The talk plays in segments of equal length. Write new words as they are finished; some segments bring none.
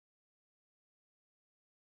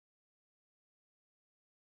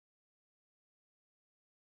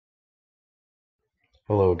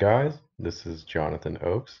Hello, guys. This is Jonathan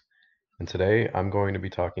Oakes, and today I'm going to be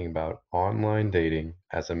talking about online dating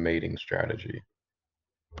as a mating strategy.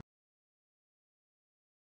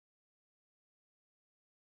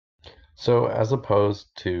 So, as opposed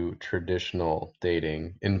to traditional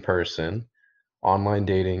dating in person, online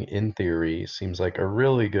dating in theory seems like a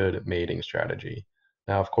really good mating strategy.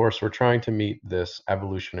 Now, of course, we're trying to meet this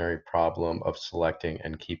evolutionary problem of selecting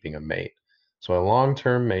and keeping a mate. So, a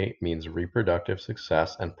long-term mate means reproductive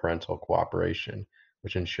success and parental cooperation,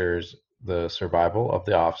 which ensures the survival of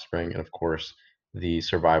the offspring and, of course, the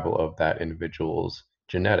survival of that individual's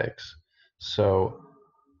genetics. So,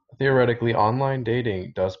 theoretically, online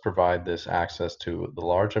dating does provide this access to the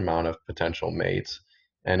large amount of potential mates,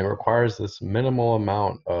 and it requires this minimal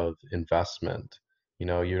amount of investment. You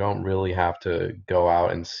don't really have to go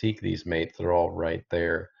out and seek these mates. They're all right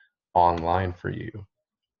there online for you.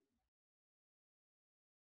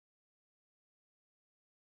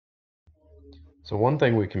 So one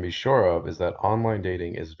thing we can be sure of is that online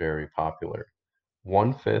dating is very popular.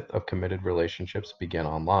 One-fifth of committed relationships begin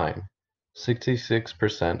online.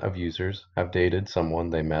 66% of users have dated someone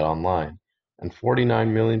they met online, and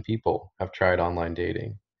 49 million people have tried online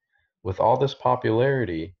dating. With all this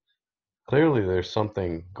popularity, clearly there's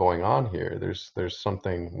something going on here. There's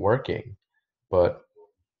something working. But,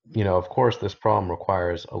 of course, this problem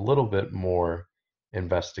requires a little bit more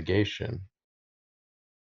investigation.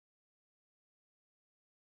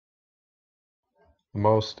 The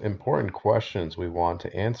most important questions we want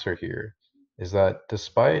to answer here is that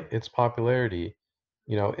despite its popularity,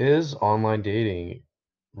 is online dating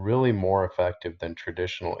really more effective than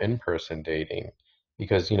traditional in-person dating?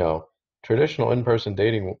 Because, traditional in-person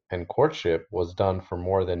dating and courtship was done for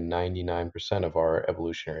more than 99% of our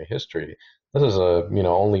evolutionary history. This is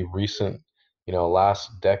only recent,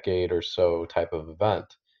 last decade or so type of event.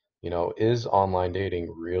 Is online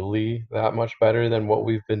dating really that much better than what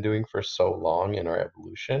we've been doing for so long in our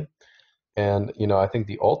evolution? And, I think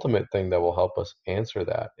the ultimate thing that will help us answer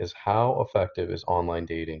that is how effective is online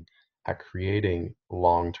dating at creating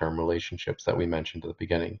long-term relationships that we mentioned at the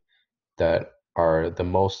beginning that are the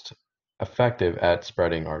most effective at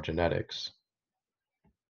spreading our genetics.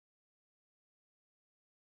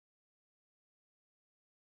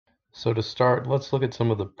 So to start, let's look at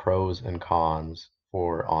some of the pros and cons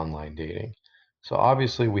for online dating. So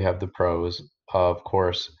obviously we have the pros, of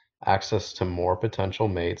course, access to more potential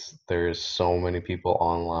mates. There's so many people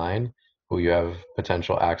online who you have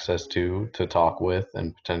potential access to talk with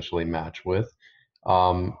and potentially match with.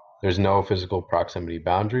 There's no physical proximity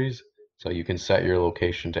boundaries, so you can set your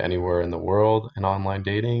location to anywhere in the world in online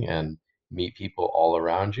dating and meet people all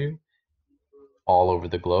around you all over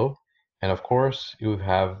the globe. And of course, you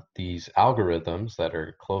have these algorithms that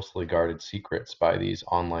are closely guarded secrets by these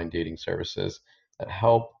online dating services that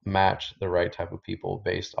help match the right type of people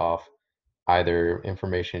based off either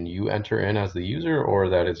information you enter in as the user or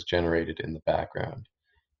that is generated in the background.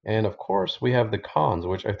 And of course, we have the cons,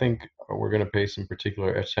 which I think we're going to pay some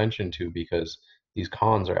particular attention to because these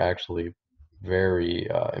cons are actually very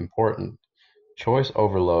important. Choice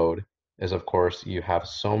overload is, of course, you have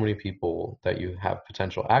so many people that you have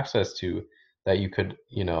potential access to that you could,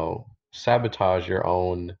 sabotage your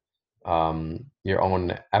own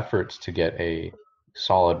efforts to get a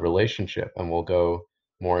solid relationship, and we'll go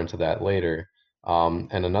more into that later.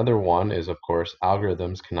 And another one is, of course,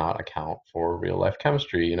 algorithms cannot account for real life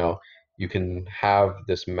chemistry. You can have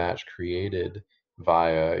this match created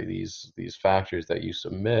via these factors that you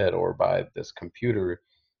submit or by this computer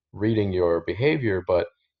reading your behavior, but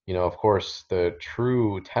of course, the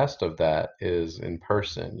true test of that is in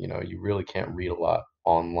person. You really can't read a lot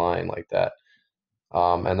online like that.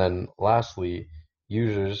 And then lastly,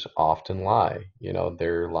 users often lie.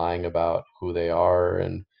 They're lying about who they are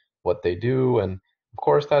and what they do. And of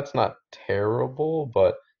course, that's not terrible,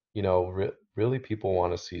 but really people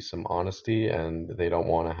want to see some honesty and they don't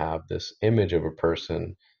want to have this image of a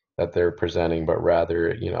person that they're presenting, but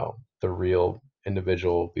rather, the real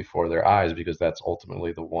individual before their eyes, because that's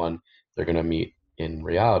ultimately the one they're going to meet in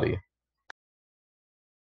reality.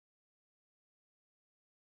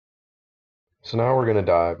 So now we're going to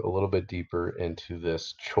dive a little bit deeper into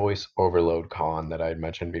this choice overload con that I had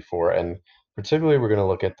mentioned before, and particularly we're going to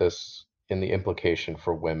look at this in the implication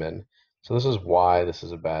for women. So this is why this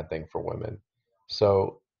is a bad thing for women.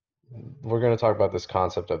 So we're going to talk about this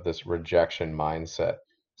concept of this rejection mindset.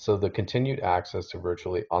 So the continued access to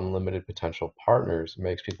virtually unlimited potential partners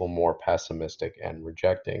makes people more pessimistic and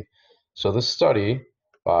rejecting. So this study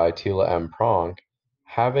by Tila M. Pronk,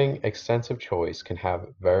 having extensive choice can have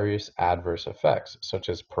various adverse effects, such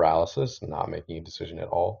as paralysis, not making a decision at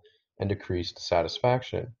all, and decreased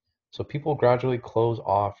satisfaction. So people gradually close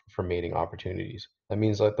off from mating opportunities. That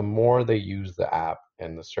means that the more they use the app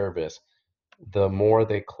and the service, the more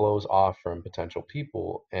they close off from potential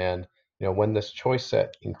people. And when this choice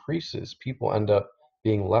set increases, people end up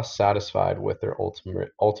being less satisfied with their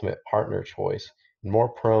ultimate partner choice and more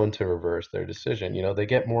prone to reverse their decision. They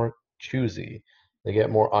get more choosy, they get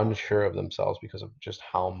more unsure of themselves because of just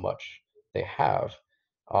how much they have.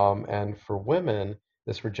 And for women,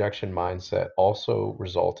 this rejection mindset also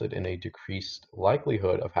resulted in a decreased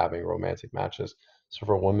likelihood of having romantic matches. So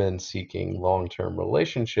for women seeking long-term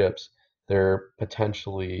relationships, they're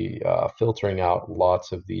potentially filtering out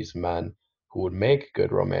lots of these men who would make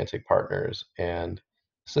good romantic partners. And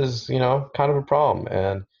this is, kind of a problem.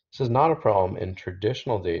 And this is not a problem in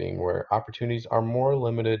traditional dating where opportunities are more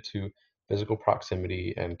limited to physical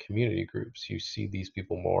proximity and community groups. You see these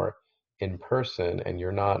people more in person and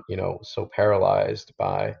you're not, so paralyzed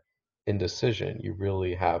by indecision. You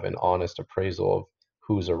really have an honest appraisal of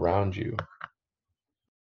who's around you.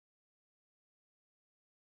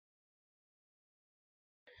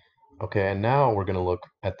 Okay, and now we're going to look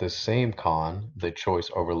at the same con, the choice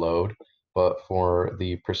overload, but for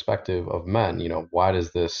the perspective of men. Why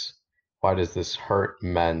does this hurt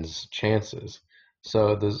men's chances?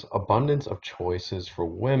 So this abundance of choices for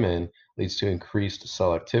women leads to increased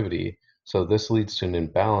selectivity. So this leads to an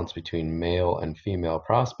imbalance between male and female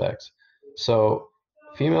prospects. So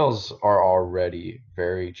females are already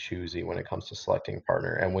very choosy when it comes to selecting a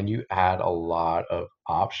partner, and when you add a lot of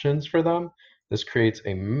options for them, this creates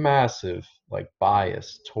a massive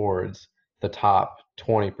bias towards the top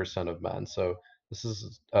 20% of men. So this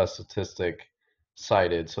is a statistic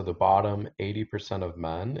cited. So the bottom 80% of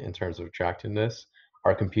men in terms of attractiveness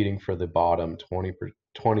are competing for the bottom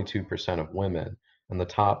 22% of women, and the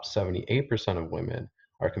top 78% of women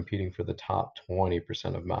are competing for the top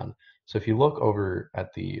 20% of men. So if you look over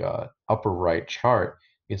at the upper right chart,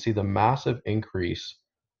 you can see the massive increase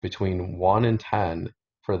between 1 and 10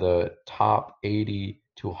 for the top 80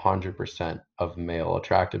 to 100% of male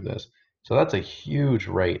attractiveness. So that's a huge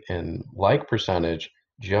rate in percentage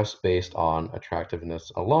just based on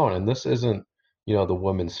attractiveness alone. And this isn't, the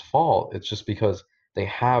woman's fault. It's just because they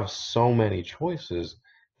have so many choices,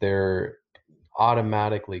 they're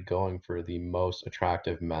automatically going for the most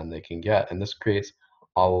attractive men they can get. And this creates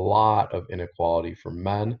a lot of inequality for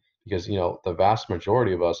men because, the vast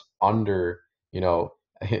majority of us you know,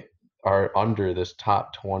 are under this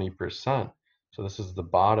top 20%. So this is the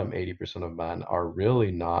bottom 80% of men are really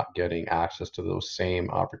not getting access to those same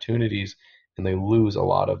opportunities, and they lose a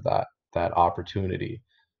lot of that opportunity.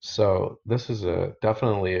 So this is a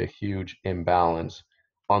definitely a huge imbalance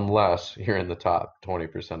unless you're in the top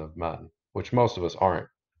 20% of men, which most of us aren't.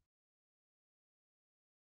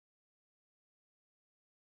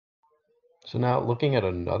 So now looking at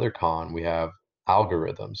another con, we have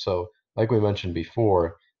algorithms. So like we mentioned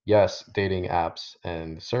before, yes, dating apps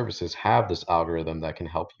and services have this algorithm that can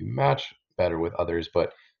help you match better with others,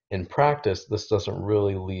 but in practice, this doesn't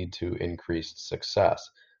really lead to increased success.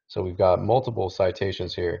 So we've got multiple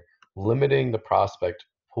citations here. Limiting the prospect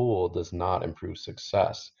pool does not improve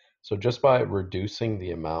success. So just by reducing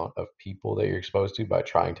the amount of people that you're exposed to by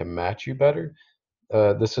trying to match you better,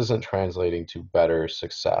 this isn't translating to better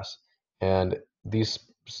success. And these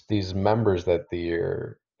members that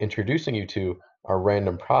they're introducing you to are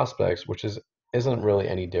random prospects, which isn't really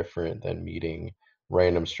any different than meeting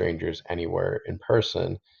random strangers anywhere in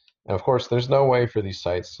person. And of course, there's no way for these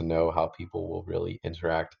sites to know how people will really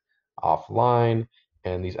interact offline,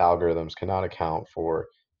 and these algorithms cannot account for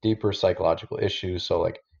deeper psychological issues. So,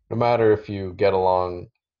 no matter if you get along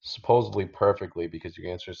supposedly perfectly because you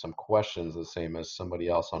answer some questions the same as somebody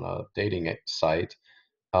else on a dating site,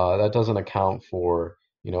 that doesn't account for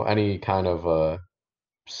any kind of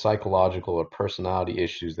psychological or personality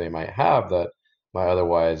issues they might have that might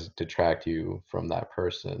otherwise detract you from that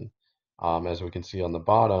person. As we can see on the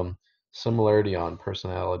bottom, similarity on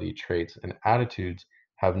personality traits and attitudes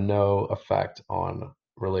have no effect on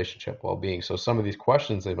relationship well-being. So some of these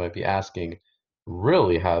questions they might be asking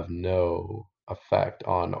really have no effect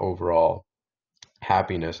on overall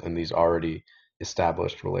happiness in these already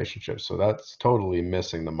established relationships. So that's totally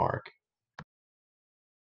missing the mark.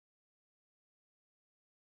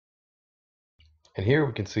 And here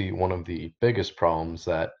we can see one of the biggest problems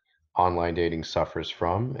that online dating suffers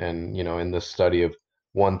from. And, in this study of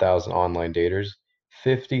 1,000 online daters,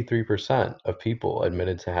 53% of people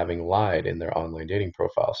admitted to having lied in their online dating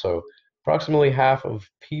profile. So approximately half of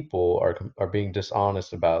people are being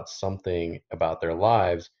dishonest about something about their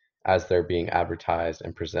lives as they're being advertised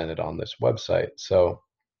and presented on this website. So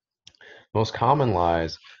most common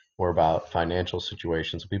lies or about financial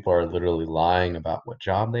situations. People are literally lying about what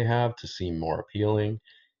job they have to seem more appealing.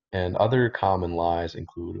 And other common lies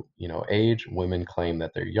include, age. Women claim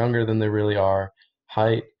that they're younger than they really are.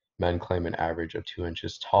 Height. Men claim an average of 2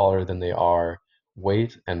 inches taller than they are.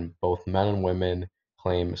 Weight. And both men and women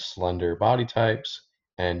claim slender body types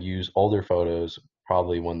and use older photos,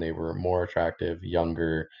 probably when they were more attractive,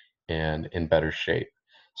 younger, and in better shape.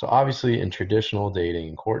 So obviously, in traditional dating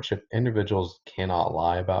and courtship, individuals cannot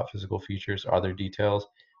lie about physical features or other details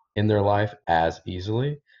in their life as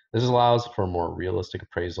easily. This allows for more realistic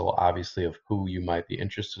appraisal, obviously, of who you might be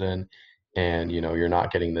interested in. And, you're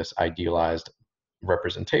not getting this idealized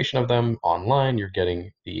representation of them online. You're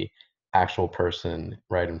getting the actual person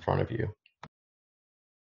right in front of you.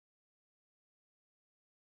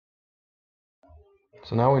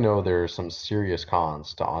 So now we know there are some serious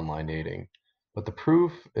cons to online dating, but the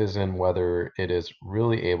proof is in whether it is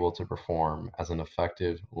really able to perform as an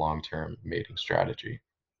effective long-term mating strategy.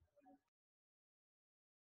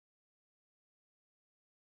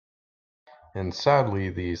 And sadly,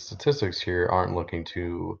 the statistics here aren't looking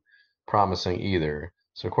too promising either.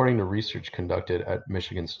 So, according to research conducted at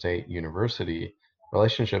Michigan State University,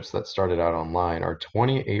 relationships that started out online are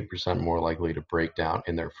 28% more likely to break down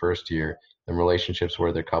in their first year than relationships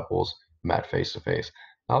where the couples met face to face.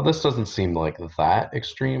 Now, this doesn't seem like that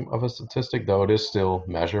extreme of a statistic, though it is still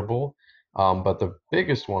measurable. But the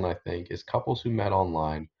biggest one, I think, is couples who met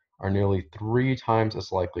online are nearly 3 times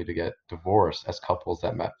as likely to get divorced as couples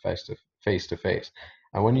that met face to face.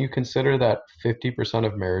 And when you consider that 50%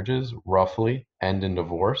 of marriages roughly end in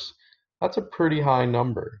divorce, that's a pretty high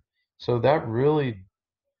number. So that really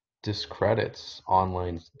discredits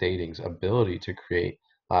online dating's ability to create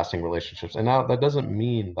lasting relationships. And now that doesn't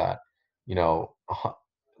mean that, you know,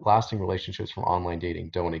 lasting relationships from online dating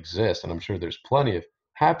don't exist. And I'm sure there's plenty of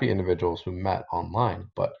happy individuals who met online.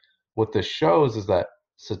 But what this shows is that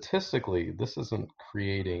statistically, this isn't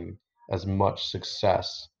creating as much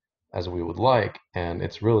success as we would like. And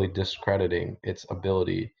it's really discrediting its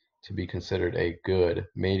ability to be considered a good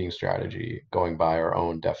mating strategy going by our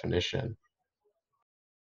own definition.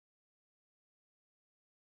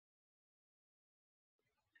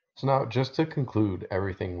 So now, just to conclude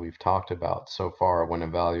everything we've talked about so far when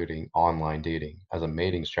evaluating online dating as a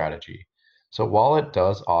mating strategy. So while it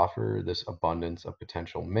does offer this abundance of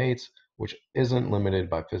potential mates, which isn't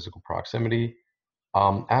limited by physical proximity,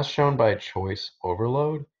 as shown by choice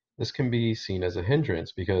overload, this can be seen as a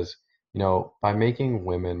hindrance because, by making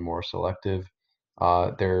women more selective,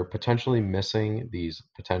 they're potentially missing these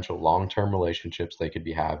potential long-term relationships they could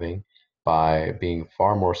be having by being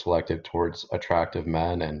far more selective towards attractive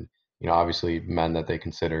men and, obviously men that they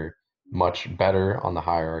consider much better on the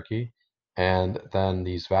hierarchy. And then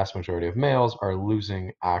these vast majority of males are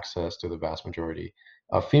losing access to the vast majority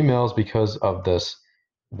of females because of this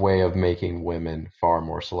way of making women far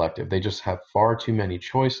more selective. They just have far too many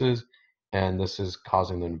choices, and this is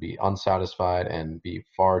causing them to be unsatisfied and be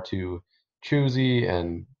far too choosy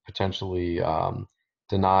and potentially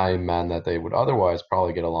deny men that they would otherwise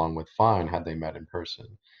probably get along with fine had they met in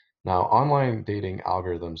person. Now, online dating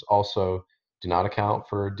algorithms also do not account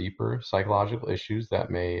for deeper psychological issues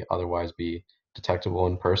that may otherwise be detectable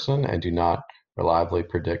in person and do not reliably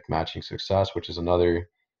predict matching success, which is another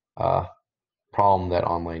uh, problem that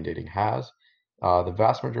online dating has. The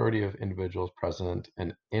vast majority of individuals present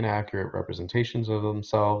an inaccurate representations of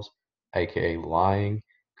themselves, aka lying,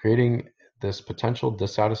 creating this potential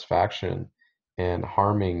dissatisfaction and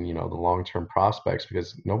harming, the long-term prospects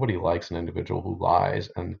because nobody likes an individual who lies,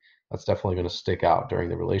 and that's definitely going to stick out during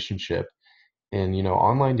the relationship. And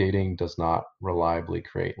online dating does not reliably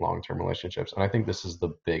create long-term relationships, and I think this is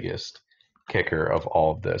the biggest kicker of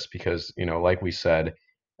all of this because like we said,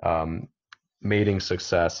 um, mating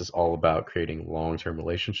success is all about creating long-term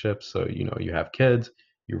relationships. So, you have kids,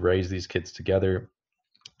 you raise these kids together,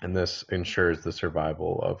 and this ensures the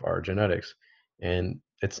survival of our genetics. And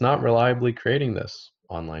it's not reliably creating this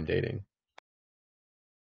online dating.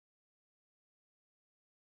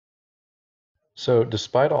 So,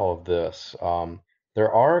 despite all of this,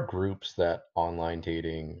 there are groups that online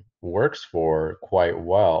dating works for quite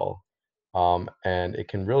well. And it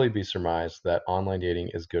can really be surmised that online dating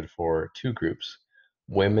is good for two groups: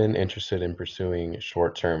 women interested in pursuing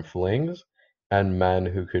short-term flings, and men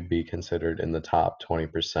who could be considered in the top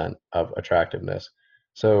 20% of attractiveness.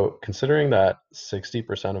 So, considering that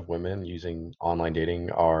 60% of women using online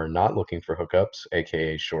dating are not looking for hookups,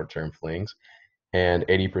 aka short-term flings, and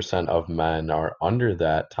 80% of men are under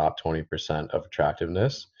that top 20% of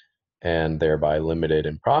attractiveness and thereby limited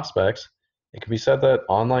in prospects, It can be said that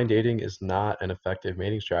online dating is not an effective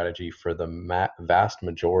mating strategy for the vast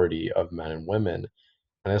majority of men and women,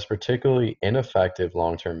 and is particularly ineffective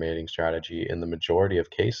long-term mating strategy in the majority of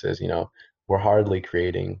cases. We're hardly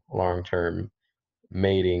creating long-term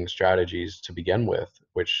mating strategies to begin with,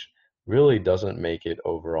 which really doesn't make it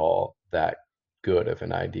overall that good of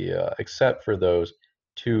an idea, except for those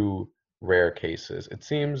two rare cases. It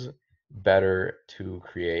seems better to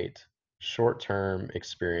create short-term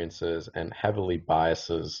experiences and heavily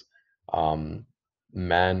biases um,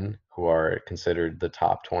 men who are considered the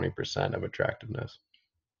top 20% of attractiveness.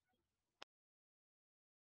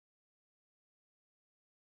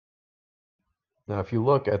 Now, if you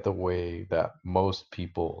look at the way that most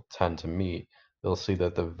people tend to meet, they'll see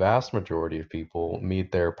that the vast majority of people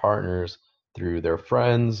meet their partners through their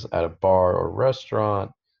friends at a bar or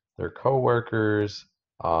restaurant, their coworkers,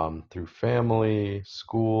 through family,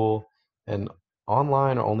 school, and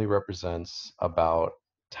online only represents about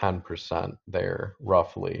 10% there,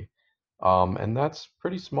 roughly. And that's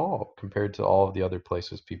pretty small compared to all of the other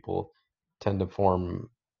places people tend to form,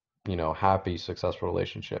 happy, successful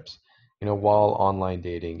relationships. While online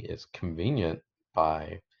dating is convenient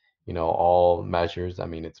by, all measures, I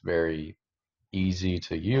mean, it's very easy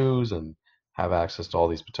to use and have access to all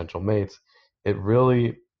these potential mates, it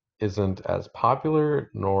really isn't as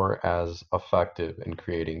popular nor as effective in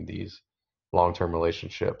creating these long-term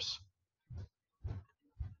relationships.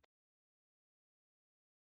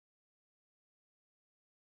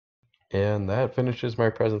 And that finishes my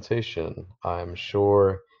presentation. I'm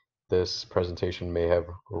sure this presentation may have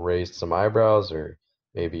raised some eyebrows or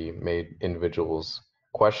maybe made individuals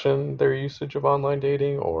question their usage of online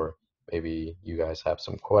dating, or maybe you guys have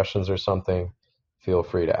some questions or something. Feel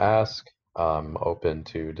free to ask. I'm open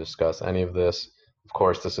to discuss any of this. Of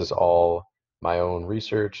course, this is all my own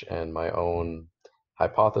research and my own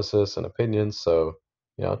hypothesis and opinions, so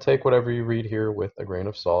take whatever you read here with a grain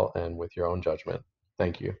of salt and with your own judgment.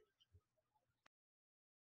 Thank you.